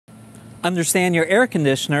Understand your air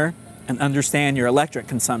conditioner and understand your electric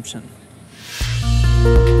consumption.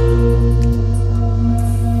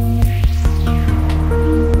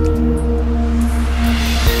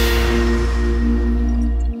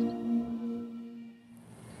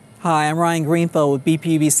 Hi, I'm Ryan Greenfeld with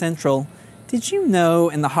BPUB Central. Did you know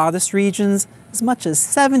in the hottest regions, as much as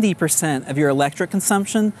 70% of your electric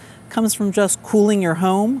consumption comes from just cooling your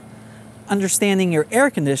home? Understanding your air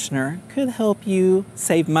conditioner could help you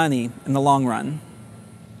save money in the long run.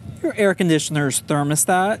 Your air conditioner's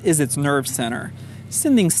thermostat is its nerve center,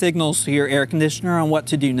 sending signals to your air conditioner on what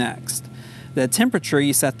to do next. The temperature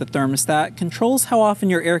you set the thermostat controls how often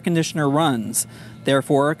your air conditioner runs,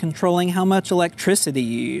 therefore controlling how much electricity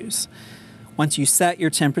you use. Once you set your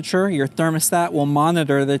temperature, your thermostat will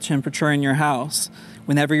monitor the temperature in your house.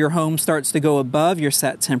 Whenever your home starts to go above your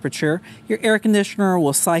set temperature, your air conditioner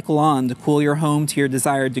will cycle on to cool your home to your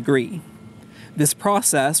desired degree. This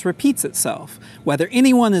process repeats itself, whether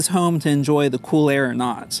anyone is home to enjoy the cool air or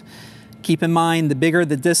not. Keep in mind, the bigger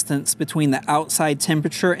the distance between the outside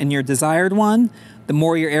temperature and your desired one, the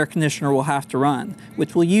more your air conditioner will have to run,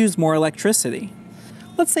 which will use more electricity.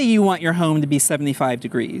 Let's say you want your home to be 75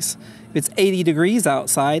 degrees. If it's 80 degrees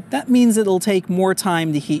outside, that means it'll take more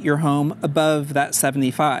time to heat your home above that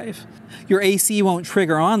 75. Your AC won't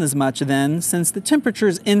trigger on as much then, since the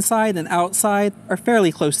temperatures inside and outside are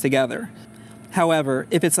fairly close together. However,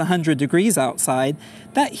 if it's 100 degrees outside,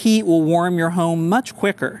 that heat will warm your home much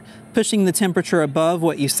quicker, pushing the temperature above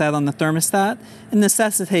what you set on the thermostat and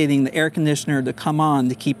necessitating the air conditioner to come on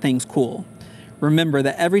to keep things cool. Remember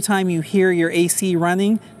that every time you hear your AC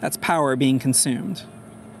running, that's power being consumed.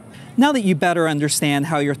 Now that you better understand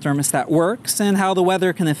how your thermostat works and how the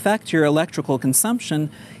weather can affect your electrical consumption,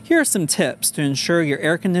 here are some tips to ensure your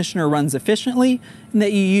air conditioner runs efficiently and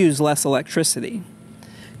that you use less electricity.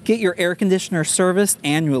 Get your air conditioner serviced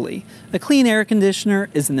annually. A clean air conditioner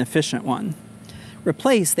is an efficient one.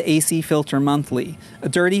 Replace the AC filter monthly. A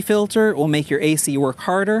dirty filter will make your AC work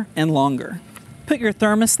harder and longer. Put your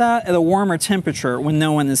thermostat at a warmer temperature when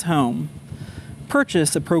no one is home.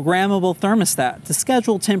 Purchase a programmable thermostat to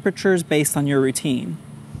schedule temperatures based on your routine.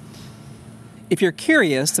 If you're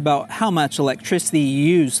curious about how much electricity you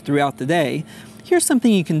use throughout the day, here's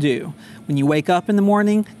something you can do. When you wake up in the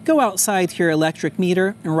morning, go outside to your electric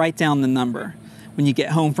meter and write down the number. When you get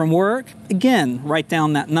home from work, again, write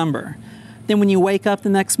down that number. Then when you wake up the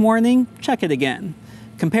next morning, check it again.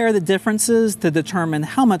 Compare the differences to determine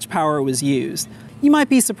how much power was used. You might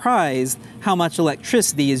be surprised how much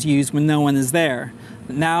electricity is used when no one is there.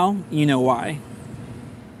 But now you know why.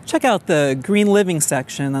 Check out the Green Living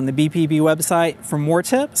section on the BPUB website for more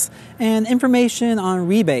tips and information on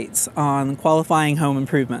rebates on qualifying home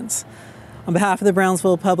improvements. On behalf of the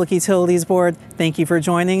Brownsville Public Utilities Board, thank you for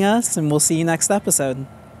joining us, and we'll see you next episode.